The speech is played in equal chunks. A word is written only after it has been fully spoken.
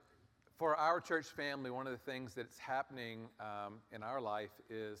For our church family, one of the things that's happening in our life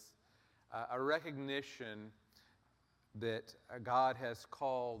is a recognition that God has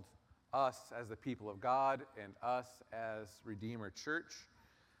called us as the people of God and us as Redeemer Church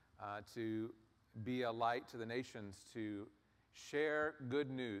to be a light to the nations, to share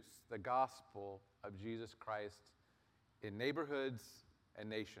good news, the gospel of Jesus Christ in neighborhoods and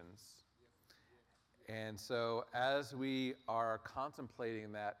nations. And so as we are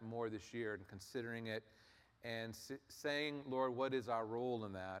contemplating that more this year and considering it and saying, Lord, what is our role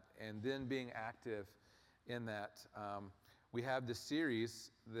in that? And then being active in that. We have this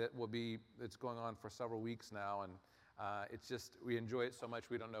series that's going on for several weeks now, and it's just, we enjoy it so much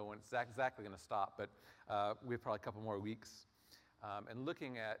we don't know when it's exactly going to stop, but we have probably a couple more weeks. And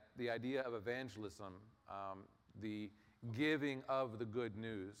looking at the idea of evangelism, the giving of the good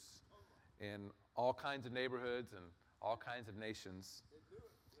news in all kinds of neighborhoods and all kinds of nations.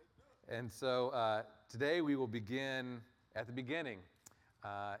 And so today we will begin at the beginning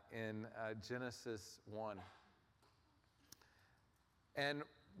in Genesis 1. And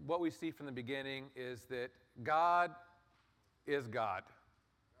what we see from the beginning is that God is God,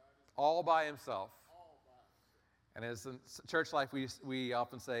 all by himself. And as in church life, we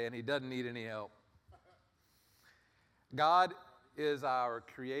often say, and he doesn't need any help. God is our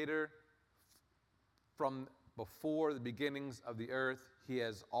creator. From before the beginnings of the earth, he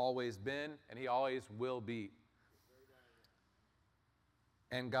has always been, and he always will be.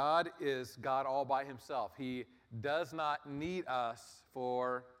 And God is God all by himself. He does not need us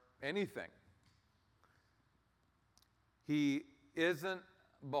for anything. He isn't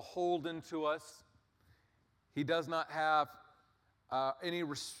beholden to us. He does not have any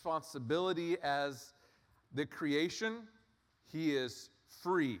responsibility as the creation. He is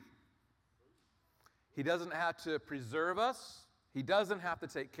free. He doesn't have to preserve us. He doesn't have to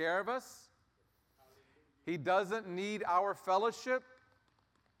take care of us. He doesn't need our fellowship.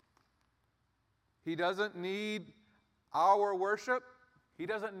 He doesn't need our worship. He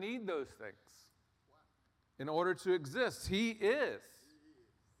doesn't need those things in order to exist. He is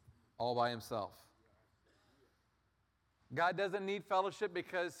all by himself. God doesn't need fellowship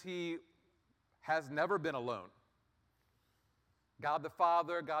because he has never been alone. God the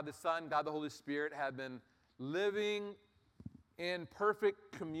Father, God the Son, God the Holy Spirit have been living in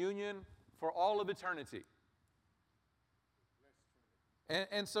perfect communion for all of eternity.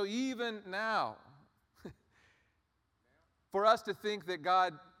 And so even now, for us to think that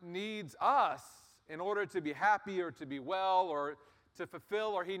God needs us in order to be happy or to be well or to fulfill,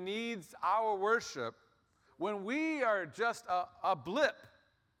 or he needs our worship, when we are just a blip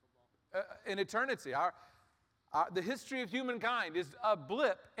in eternity. The history of humankind is a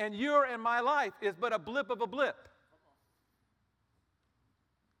blip, and your and my life is but a blip of a blip.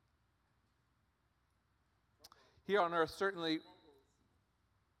 Here on earth, certainly,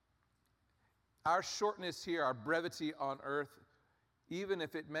 our shortness here, our brevity on earth, even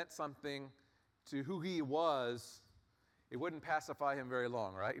if it meant something to who he was, it wouldn't pacify him very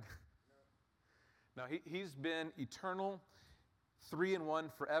long, right? No, he's been eternal, 3 in 1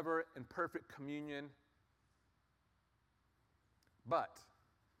 forever, in perfect communion. But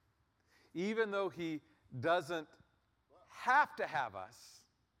even though he doesn't have to have us,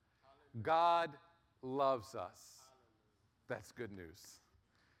 God loves us. That's good news.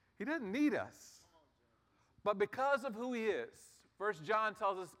 He doesn't need us. But because of who he is, 1 John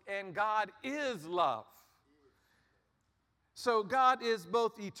tells us, and God is love. So God is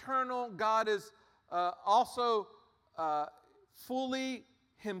both eternal, God is also fully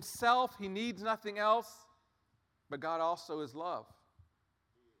himself. He needs nothing else. But God also is love.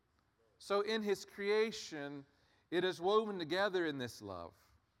 So in his creation, it is woven together in this love.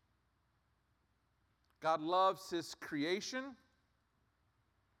 God loves his creation.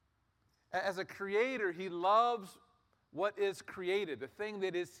 As a creator, he loves what is created, the thing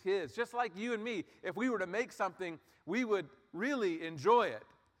that is his. Just like you and me, if we were to make something, we would really enjoy it.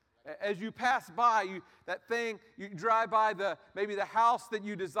 As you pass by, that thing, you drive by maybe the house that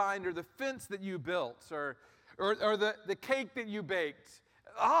you designed or the fence that you built or the cake that you baked.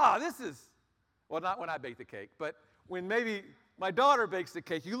 This is, well, not when I bake the cake, but when maybe my daughter bakes the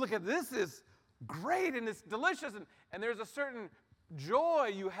cake, you look at this is great and it's delicious, and there's a certain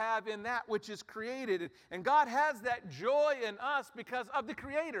joy you have in that which is created. And God has that joy in us because of the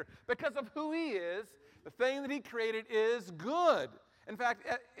Creator, because of who he is. The thing that he created is good. In fact,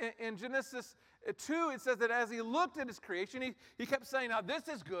 in Genesis 2, it says that as he looked at his creation, he kept saying, now this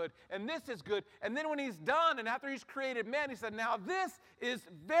is good, and this is good. And then when he's done, and after he's created man, he said, now this is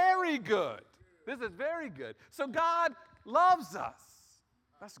very good. This is very good. So God loves us.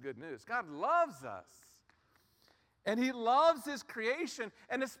 That's good news. God loves us. And He loves His creation,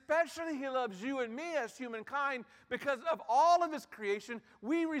 and especially He loves you and me as humankind, because of all of His creation,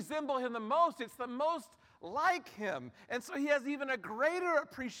 we resemble Him the most. It's the most like Him. And so He has even a greater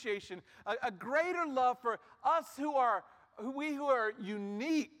appreciation, a greater love for us who are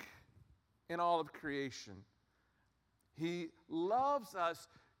unique in all of creation. He loves us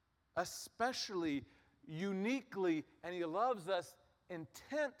especially, uniquely, and He loves us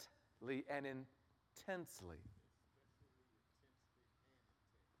intently and intensely.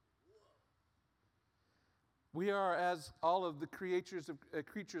 We are, as all of the creatures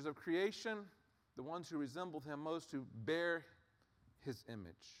of creation, the ones who resemble Him most, who bear His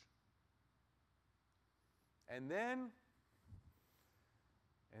image. And then,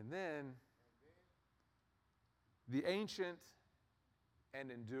 the ancient and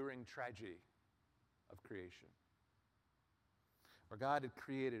enduring tragedy of creation, where God had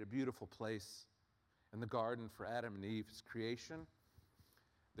created a beautiful place in the garden for Adam and Eve, His creation.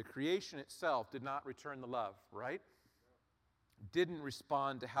 The creation itself did not return the love, right? Didn't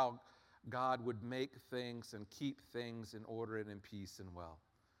respond to how God would make things and keep things in order and in peace and well.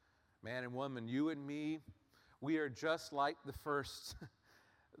 Man and woman, you and me, we are just like the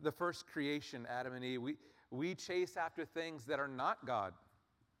first creation, Adam and Eve. We chase after things that are not God.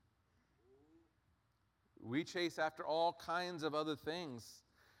 We chase after all kinds of other things.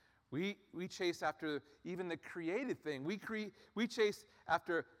 We chase after even the created thing. We chase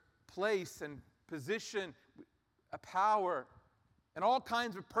after place and position, a power, and all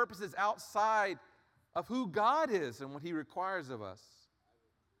kinds of purposes outside of who God is and what He requires of us.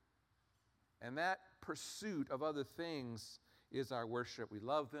 And that pursuit of other things is our worship. We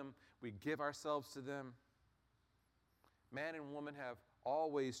love them. We give ourselves to them. Man and woman have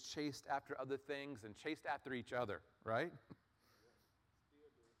always chased after other things and chased after each other, right?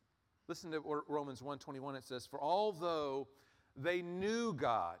 Listen to Romans 1:21. It says, "For although they knew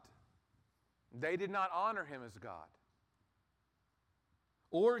God, they did not honor Him as God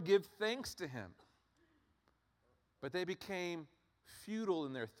or give thanks to Him, but they became futile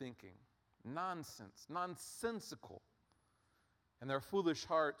in their thinking, nonsensical, and their foolish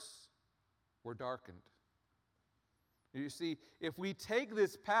hearts were darkened." You see, if we take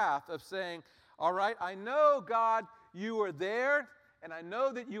this path of saying, all right, I know, God, you are there, and I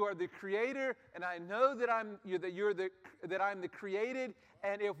know that you are the creator, and I know that I'm the created,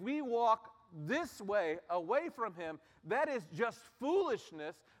 and if we walk this way, away from Him, that is just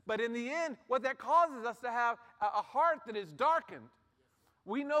foolishness. But in the end, what that causes us to have a heart that is darkened.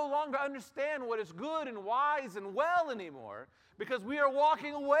 We no longer understand what is good and wise and well anymore, because we are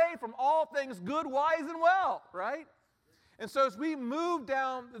walking away from all things good, wise, and well, right? And so as we move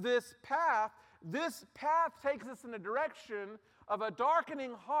down this path takes us in a direction of a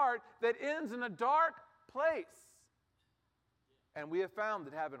darkening heart that ends in a dark place. And we have found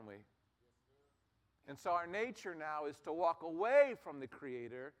it, haven't we? And so our nature now is to walk away from the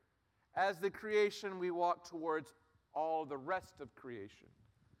Creator. As the creation, we walk towards all the rest of creation.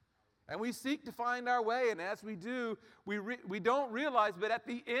 And we seek to find our way, and as we do, we don't realize, but at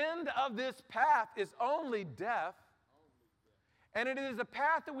the end of this path is only death. And it is a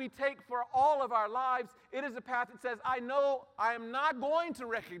path that we take for all of our lives. It is a path that says, I know I am not going to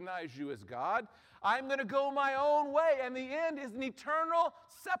recognize you as God. I'm going to go my own way. And the end is an eternal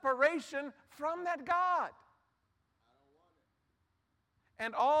separation from that God.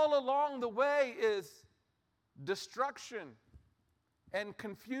 And all along the way is destruction and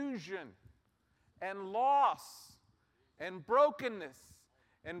confusion and loss and brokenness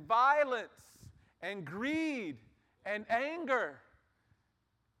and violence and greed and anger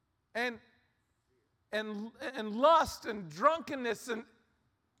and lust and drunkenness and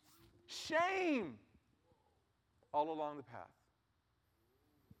shame all along the path.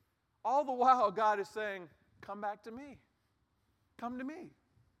 All the while, God is saying, come back to me. Come to me.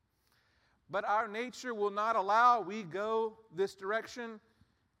 But our nature will not allow we go this direction.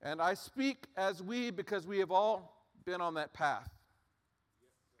 And I speak as we, because we have all been on that path.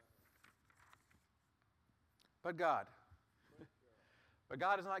 But God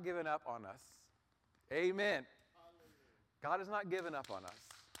has not given up on us. Amen. God has not given up on us.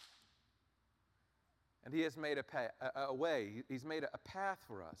 And He has made a way. He's made a path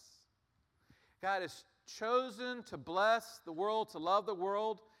for us. God has chosen to bless the world, to love the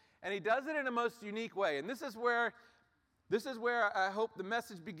world, and He does it in a most unique way. And this is where I hope the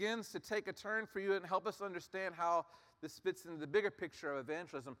message begins to take a turn for you and help us understand how this fits into the bigger picture of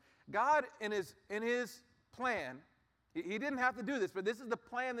evangelism. God, in His plan, He didn't have to do this, but this is the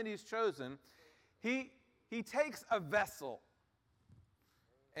plan that He's chosen. He takes a vessel.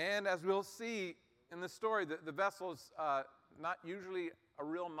 And as we'll see in the story, the vessel is not usually a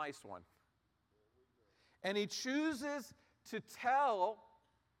real nice one. And he chooses to tell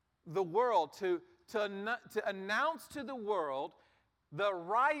the world, to announce to the world the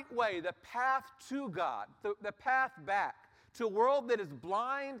right way, the path to God, the path back to a world that is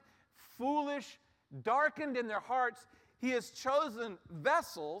blind, foolish, darkened in their hearts. He has chosen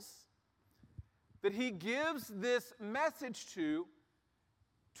vessels that he gives this message to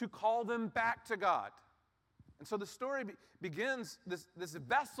call them back to God. And so the story begins, this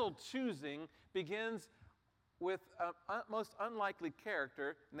vessel choosing begins with a most unlikely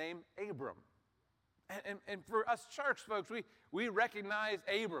character named Abram. And for us church folks, we recognize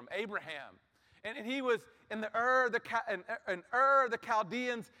Abraham. And he was in Ur of the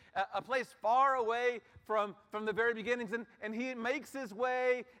Chaldeans, a place far away from the very beginnings. And he makes his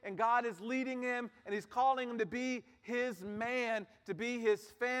way, and God is leading him, and he's calling him to be his man, to be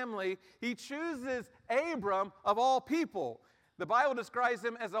his family. He chooses Abram of all people. The Bible describes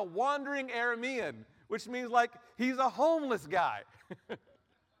him as a wandering Aramean, which means like he's a homeless guy.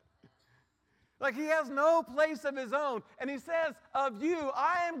 Like he has no place of his own. And he says, of you,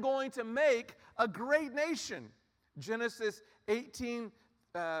 I am going to make a great nation. Genesis 18,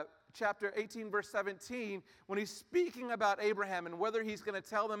 chapter 18, verse 17, when he's speaking about Abraham and whether he's going to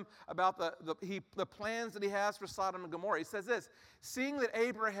tell them about the plans that he has for Sodom and Gomorrah, he says this, seeing that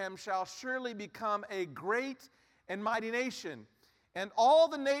Abraham shall surely become a great and mighty nation, and all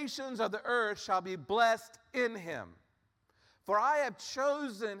the nations of the earth shall be blessed in him. For I have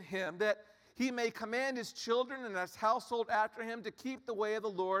chosen him that he may command his children and his household after him to keep the way of the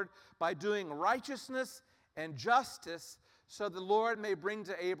Lord by doing righteousness and justice, so the Lord may bring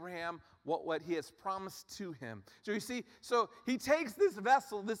to Abraham what he has promised to him. So you see, so he takes this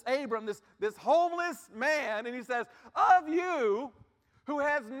vessel, this Abram, this homeless man, and he says, of you who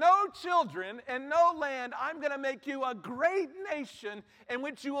has no children and no land, I'm going to make you a great nation in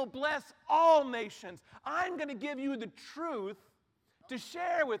which you will bless all nations. I'm going to give you the truth to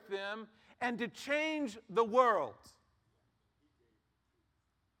share with them and to change the world.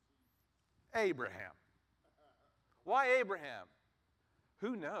 Abraham. Why Abraham?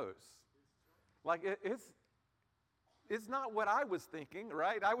 Who knows? Like it's not what I was thinking,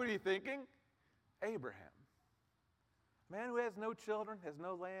 right? I would be thinking, Abraham. Man who has no children, has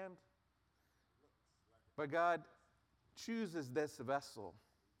no land. But God chooses this vessel.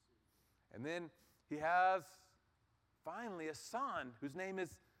 And then he has finally a son whose name is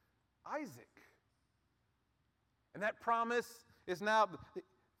Isaac. And that promise is now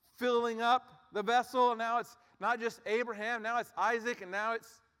filling up the vessel. Now it's not just Abraham, now it's Isaac, and now it's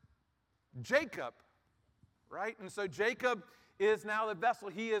Jacob, right? And so Jacob is now the vessel.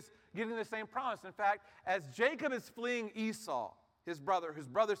 He is getting the same promise. In fact, as Jacob is fleeing Esau, his brother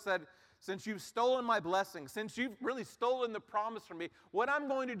said, since you've stolen my blessing, since you've really stolen the promise from me, what I'm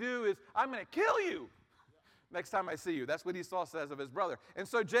going to do is I'm going to kill you next time I see you. That's what Esau says of his brother. And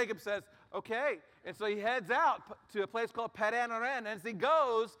so Jacob says, okay. And so he heads out to a place called Padan Aram. And as he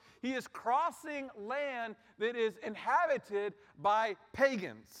goes, he is crossing land that is inhabited by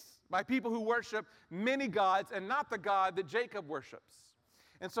pagans, by people who worship many gods and not the God that Jacob worships.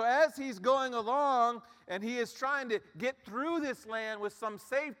 And so as he's going along and he is trying to get through this land with some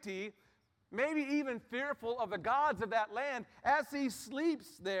safety, maybe even fearful of the gods of that land, as he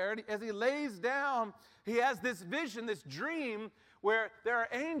sleeps there, as he lays down, he has this vision, this dream, where there are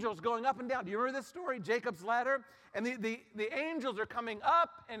angels going up and down. Do you remember this story, Jacob's ladder? And the angels are coming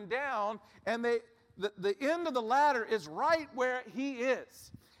up and down, and the end of the ladder is right where he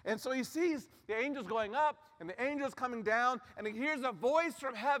is. And so he sees the angels going up and the angels coming down, and he hears a voice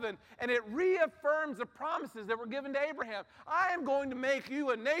from heaven, and it reaffirms the promises that were given to Abraham. I am going to make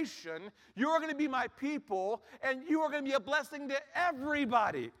you a nation, you are going to be my people, and you are going to be a blessing to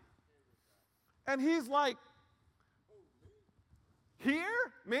everybody. And he's like,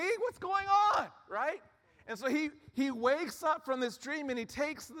 here? Me? What's going on? Right? And so he wakes up from this dream, and he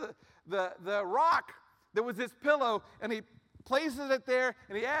takes the rock that was his pillow, and he places it there,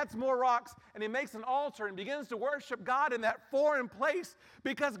 and he adds more rocks, and he makes an altar and begins to worship God in that foreign place,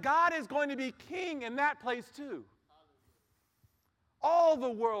 because God is going to be king in that place too. All the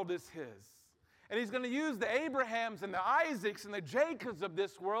world is his. And he's going to use the Abrahams and the Isaacs and the Jacobs of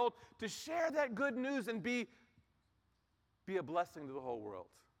this world to share that good news and be a blessing to the whole world.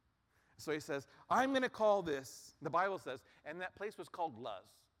 So he says, I'm going to call this, the Bible says, and that place was called Luz,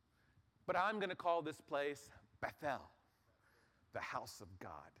 but I'm going to call this place Bethel. The house of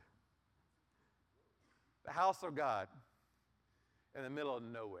God. The house of God in the middle of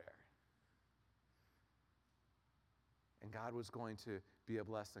nowhere. And God was going to be a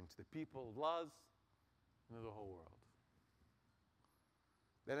blessing to the people of Luz and to the whole world.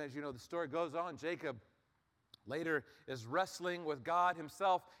 Then, as you know, the story goes on. Jacob later is wrestling with God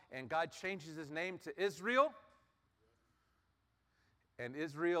himself, and God changes his name to Israel. And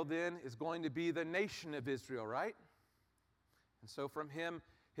Israel then is going to be the nation of Israel, right? And so from him,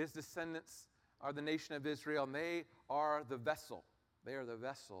 his descendants are the nation of Israel, and they are the vessel. They are the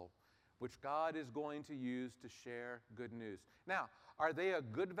vessel which God is going to use to share good news. Now, are they a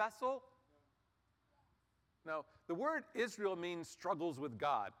good vessel? No. The word Israel means struggles with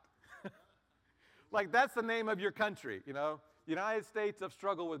God. Like, that's the name of your country, you know? United States of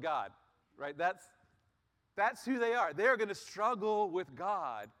Struggle with God, right? That's who they are. They're going to struggle with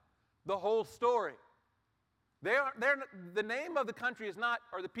God the whole story. The name of the country is not,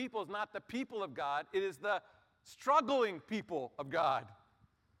 or the people is not the people of God. It is the struggling people of God.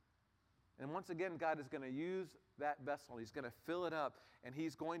 And once again, God is going to use that vessel. He's going to fill it up, and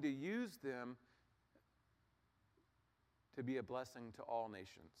he's going to use them to be a blessing to all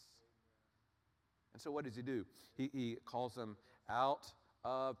nations. And so what does he do? He calls them out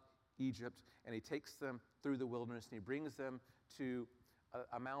of Egypt, and he takes them through the wilderness, and he brings them to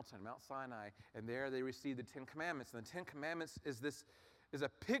a mountain, Mount Sinai, and there they receive the Ten Commandments. And the Ten Commandments is a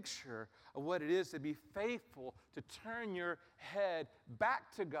picture of what it is to be faithful, to turn your head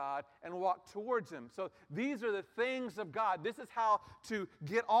back to God and walk towards him. So these are the things of God. This is how to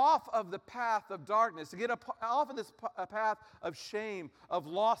get off of the path of darkness, to get off of this path of shame, of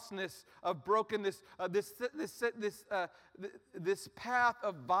lostness, of brokenness, this path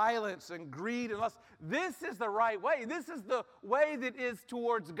of violence and greed and lust. This is the right way. This is the way that is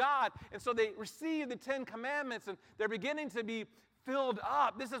towards God. And so they receive the Ten Commandments, and they're beginning to be filled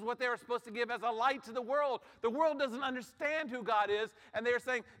up. This is what they were supposed to give as a light to the world. The world doesn't understand who God is, and they're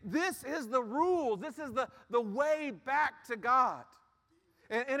saying, this is the rules. This is the way back to God.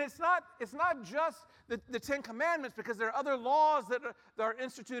 And it's not just the Ten Commandments, because there are other laws that are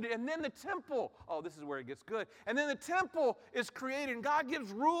instituted. And then the temple. Oh, this is where it gets good. And then the temple is created, and God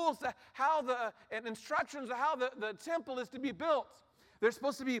gives rules to and instructions of how the temple is to be built. There's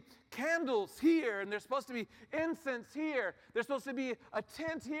supposed to be candles here, and there's supposed to be incense here. There's supposed to be a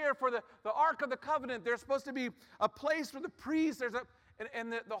tent here for the Ark of the Covenant. There's supposed to be a place for the priests.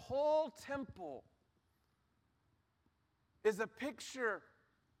 And the whole temple is a picture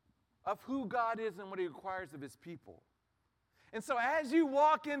of who God is and what he requires of his people. And so as you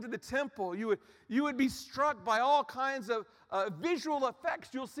walk into the temple, you would be struck by all kinds of visual effects.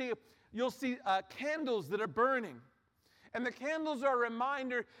 You'll see candles that are burning. And the candles are a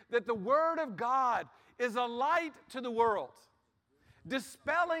reminder that the Word of God is a light to the world,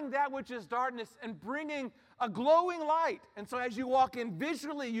 dispelling that which is darkness and bringing a glowing light. And so as you walk in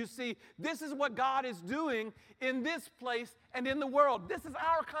visually, you see this is what God is doing in this place and in the world. This is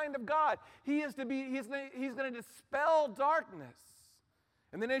our kind of God. He's going to dispel darkness.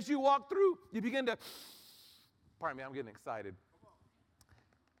 And then as you walk through, you begin to, pardon me, I'm getting excited.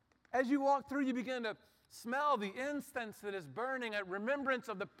 As you walk through, you begin to smell the incense that is burning, a remembrance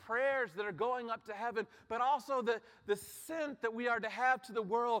of the prayers that are going up to heaven, but also the scent that we are to have to the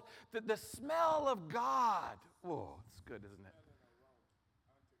world, the smell of God. Whoa, it's good, isn't it?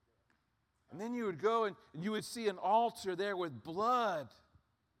 And then you would go and you would see an altar there with blood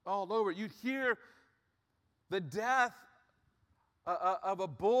all over it. You'd hear the death of a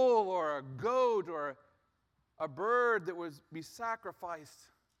bull or a goat or a bird that would be sacrificed.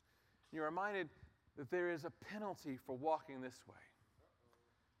 You're reminded that there is a penalty for walking this way.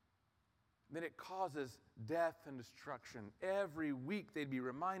 Then it causes death and destruction. Every week they'd be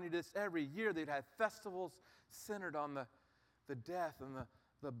reminded this. Every year they'd have festivals centered on the death and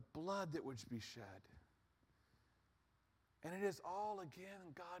the blood that would be shed. And it is all,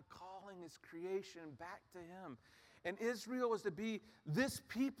 again, God calling his creation back to him. And Israel was to be this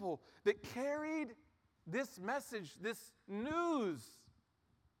people that carried this message, this news,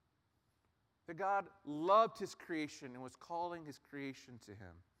 that God loved his creation and was calling his creation to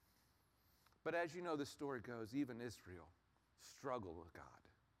him. But as you know, the story goes, even Israel struggled with God.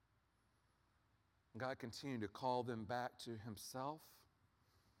 God continued to call them back to himself.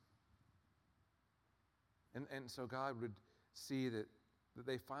 And so God would see that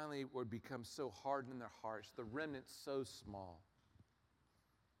they finally would become so hardened in their hearts, the remnant so small,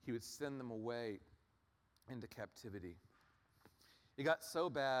 he would send them away into captivity. It got so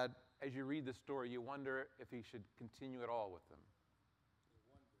bad, as you read the story, you wonder if he should continue at all with them.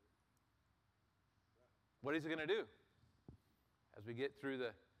 What is he going to do? As we get through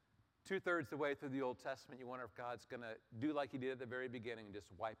the 2/3 the way through the Old Testament, you wonder if God's going to do like he did at the very beginning and just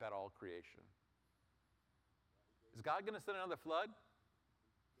wipe out all creation. Is God going to send another flood?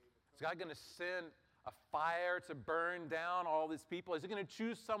 Is God going to send a fire to burn down all these people? Is he going to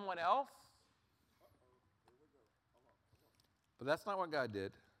choose someone else? But that's not what God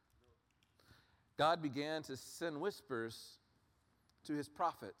did. God began to send whispers to his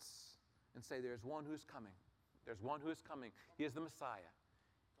prophets and say, there's one who's coming. There's one who is coming. He is the Messiah.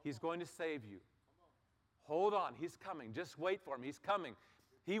 He's going to save you. Hold on, he's coming. Just wait for him. He's coming.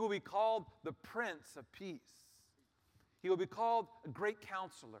 He will be called the Prince of Peace. He will be called a great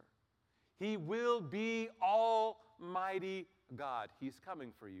counselor. He will be Almighty God. He's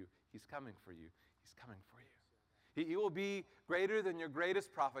coming for you. He's coming for you. He's coming for you. He will be greater than your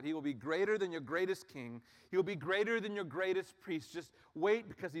greatest prophet. He will be greater than your greatest king. He will be greater than your greatest priest. Just wait,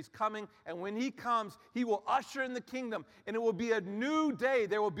 because he's coming. And when he comes, he will usher in the kingdom. And it will be a new day.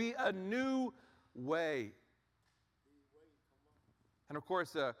 There will be a new way. And of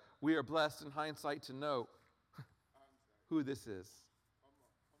course, we are blessed in hindsight to know who this is.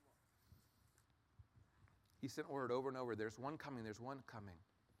 He sent word over and over. There's one coming. There's one coming.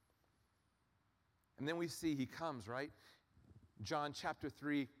 And then we see he comes, right? John chapter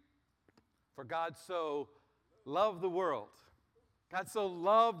 3. For God so loved the world. God so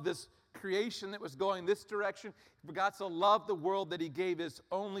loved this creation that was going this direction. For God so loved the world that he gave his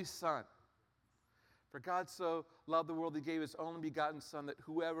only Son. For God so loved the world, he gave his only begotten Son, that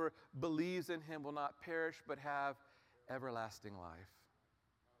whoever believes in him will not perish but have everlasting life.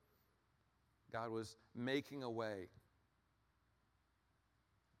 God was making a way.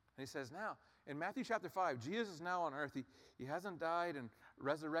 And he says now, in Matthew chapter 5, Jesus is now on earth. He hasn't died and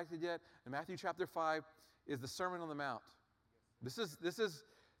resurrected yet. In Matthew chapter 5 is the Sermon on the Mount. This is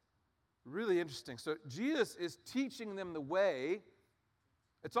really interesting. So Jesus is teaching them the way.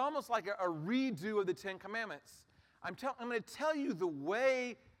 It's almost like a redo of the Ten Commandments. I'm going to tell you the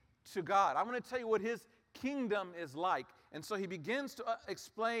way to God. I'm going to tell you what his kingdom is like. And so he begins to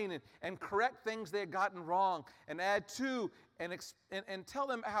explain and correct things they had gotten wrong and add to and tell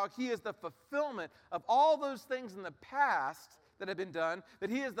them how he is the fulfillment of all those things in the past that have been done, that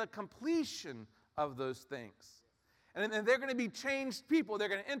he is the completion of those things. And they're going to be changed people. They're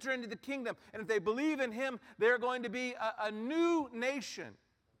going to enter into the kingdom. And if they believe in him, they're going to be a new nation.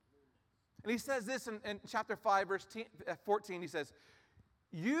 And he says this in chapter 5, verse 14. He says,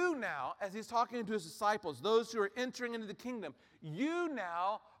 you now, as he's talking to his disciples, those who are entering into the kingdom, you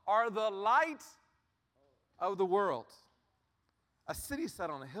now are the light of the world. A city set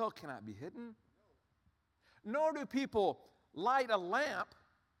on a hill cannot be hidden. Nor do people light a lamp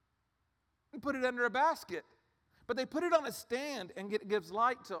and put it under a basket, but they put it on a stand, and it gives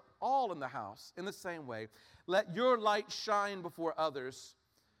light to all in the house. In the same way, let your light shine before others,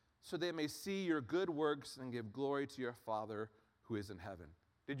 so they may see your good works and give glory to your Father who is in heaven.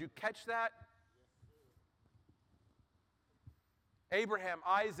 Did you catch that? Abraham,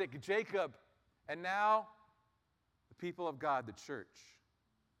 Isaac, Jacob, and now the people of God, the church.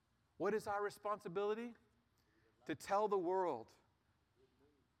 What is our responsibility? To tell the world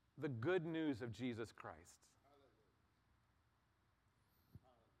the good news of Jesus Christ.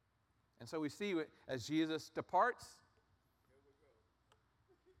 And so we see as Jesus departs,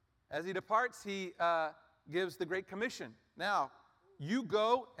 he gives the Great Commission. Now, you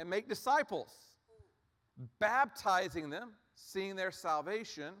go and make disciples, baptizing them, seeing their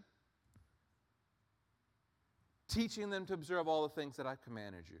salvation, teaching them to observe all the things that I've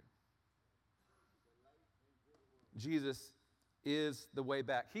commanded you. Jesus is the way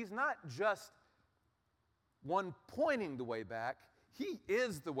back. He's not just one pointing the way back. He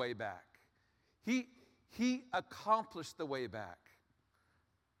is the way back. He accomplished the way back.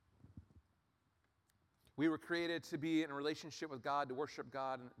 We were created to be in a relationship with God, to worship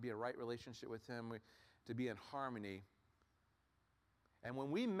God, and be a right relationship with him, to be in harmony. And when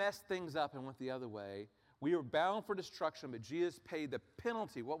we messed things up and went the other way, we were bound for destruction, but Jesus paid the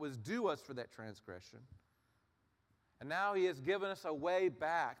penalty, what was due us for that transgression. And now he has given us a way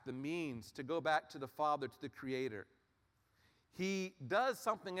back, the means to go back to the Father, to the Creator. He does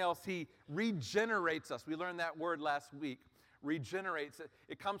something else. He regenerates us. We learned that word last week. Regenerates.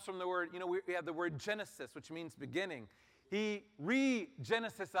 It comes from the word, we have the word Genesis, which means beginning. He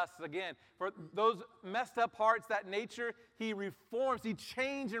regenesis us again. For those messed up hearts, that nature, he reforms, he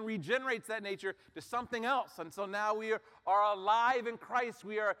changes and regenerates that nature to something else. And so now we are alive in Christ.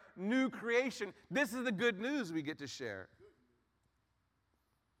 We are new creation. This is the good news we get to share.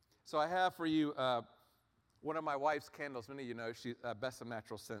 So I have for you one of my wife's candles. Many of you know, she's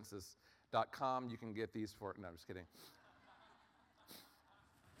bestofnaturalsenses.com. You can get these for, no, I'm just kidding.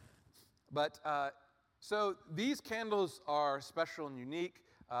 But so these candles are special and unique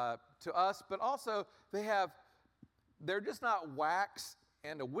to us, but also they're just not wax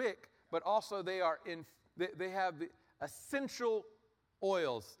and a wick, but also they have the essential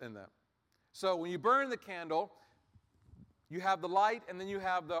oils in them. So when you burn the candle, you have the light and then you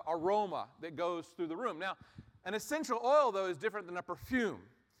have the aroma that goes through the room. Now, an essential oil, though, is different than a perfume.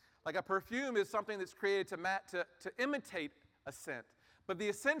 Like a perfume is something that's created to imitate a scent. But the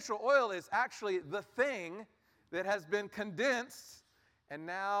essential oil is actually the thing that has been condensed and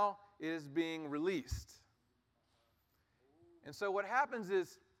now is being released. And so what happens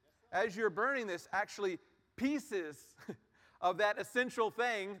is, as you're burning this, actually pieces of that essential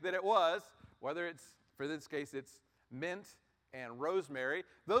thing that it was, whether it's, for this case, it's mint and rosemary,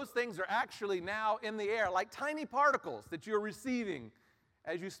 those things are actually now in the air, like tiny particles that you're receiving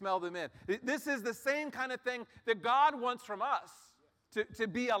as you smell them in. This is the same kind of thing that God wants from us, to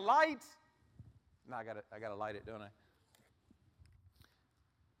be a light. Now I gotta light it, don't I?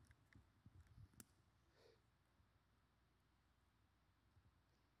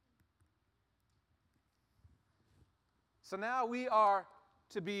 So now we are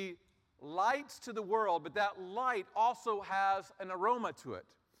to be lights to the world, but that light also has an aroma to it.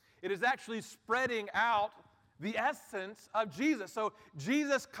 It is actually spreading out the essence of Jesus. So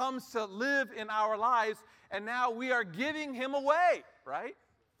Jesus comes to live in our lives, and now we are giving him away, right?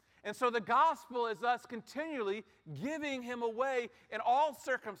 And so the gospel is us continually giving him away in all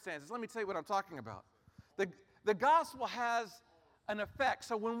circumstances. Let me tell you what I'm talking about. The gospel has an effect.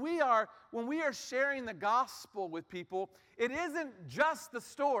 So when we are sharing the gospel with people, it isn't just the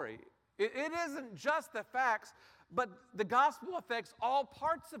story. It isn't just the facts, but the gospel affects all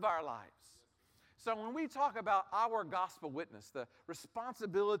parts of our lives. So when we talk about our gospel witness, the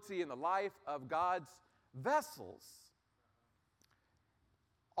responsibility in the life of God's vessels,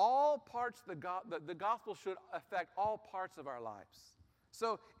 all parts of the gospel should affect all parts of our lives.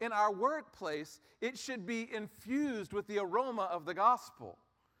 So in our workplace, it should be infused with the aroma of the gospel,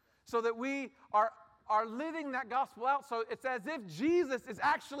 so that we are living that gospel out. So it's as if Jesus is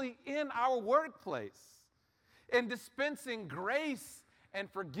actually in our workplace and dispensing grace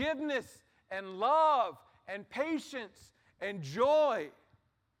and forgiveness and love and patience and joy.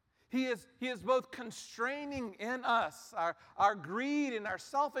 He is both constraining in us our greed and our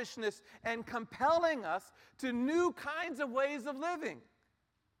selfishness and compelling us to new kinds of ways of living.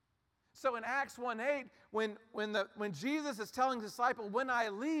 So in Acts 1:8, when Jesus is telling the disciples, when I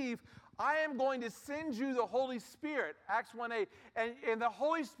leave, I am going to send you the Holy Spirit, Acts 1:8, and the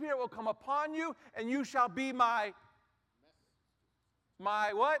Holy Spirit will come upon you, and you shall be my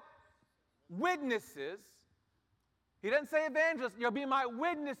what? Witnesses. He doesn't say evangelists. You'll be my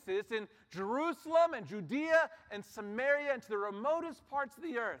witnesses in Jerusalem and Judea and Samaria and to the remotest parts of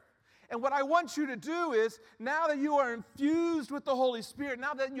the earth. And what I want you to do is, now that you are infused with the Holy Spirit,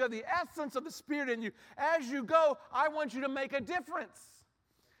 now that you have the essence of the Spirit in you, as you go, I want you to make a difference.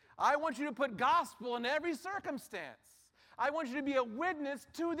 I want you to put gospel in every circumstance. I want you to be a witness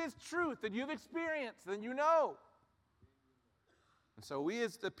to this truth that you've experienced and you know. And so we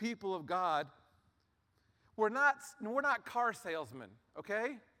as the people of God, we're not car salesmen,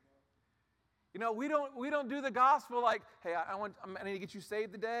 okay? You know, we don't do the gospel like, hey, I need to get you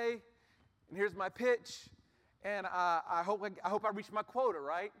saved today, and here's my pitch, and I hope I reach my quota,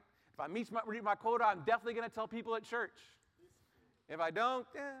 right? If I reach my quota, I'm definitely going to tell people at church. If I don't,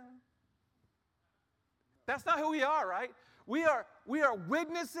 that's not who we are, right? We are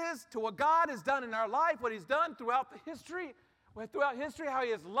witnesses to what God has done in our life, what he's done throughout history, how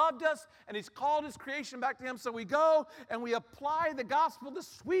he has loved us, and he's called his creation back to him. So we go and we apply the gospel, the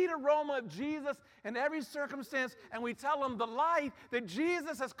sweet aroma of Jesus in every circumstance, and we tell them the light that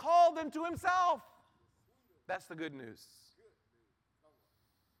Jesus has called them to himself. That's the good news.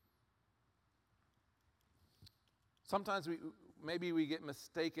 Sometimes maybe we get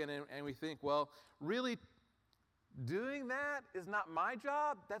mistaken and we think, well, really doing that is not my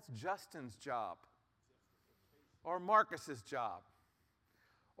job, that's Justin's job. Or Marcus's job,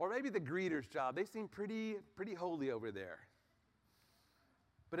 or maybe the greeter's job. They seem pretty holy over there.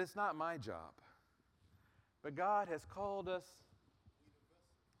 But it's not my job. But God has called us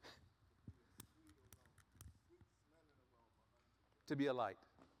to be a light,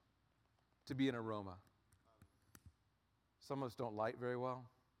 to be an aroma. Some of us don't light very well.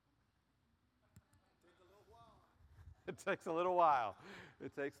 It takes a little while.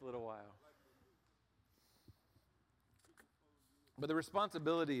 It takes a little while. But the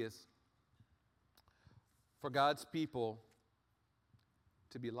responsibility is for God's people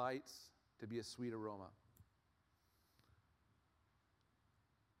to be lights, to be a sweet aroma.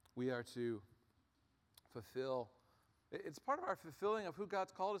 We are to fulfill It's part of our fulfilling of who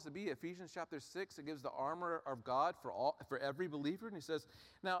God's called us to be. Ephesians chapter 6, it gives the armor of God for every believer. And he says,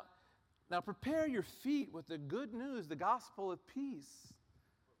 now prepare your feet with the good news, the gospel of peace.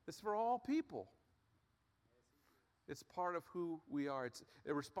 It's for all people. It's part of who we are. It's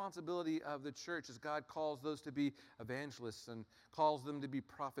a responsibility of the church as God calls those to be evangelists and calls them to be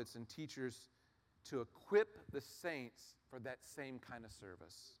prophets and teachers to equip the saints for that same kind of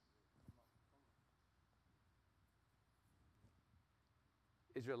service.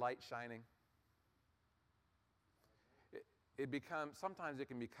 Is your light shining? Sometimes it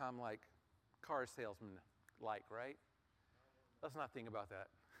can become like car salesman-like, right? Let's not think about that.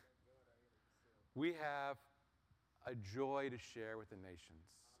 We have a joy to share with the nations.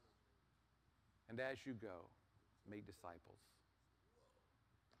 And as you go, make disciples.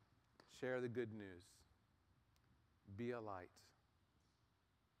 Share the good news. Be a light.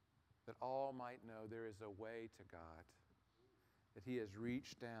 That all might know there is a way to God. That He has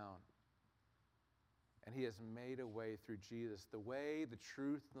reached down and He has made a way through Jesus, the way, the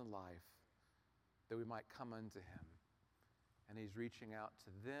truth, and the life, that we might come unto Him. And He's reaching out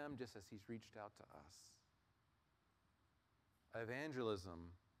to them just as He's reached out to us. Evangelism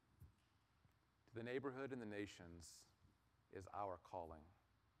to the neighborhood and the nations is our calling.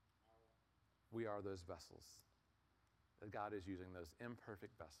 We are those vessels. That God is using those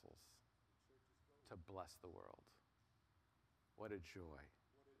imperfect vessels to bless the world. What a joy.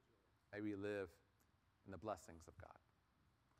 May we live in the blessings of God.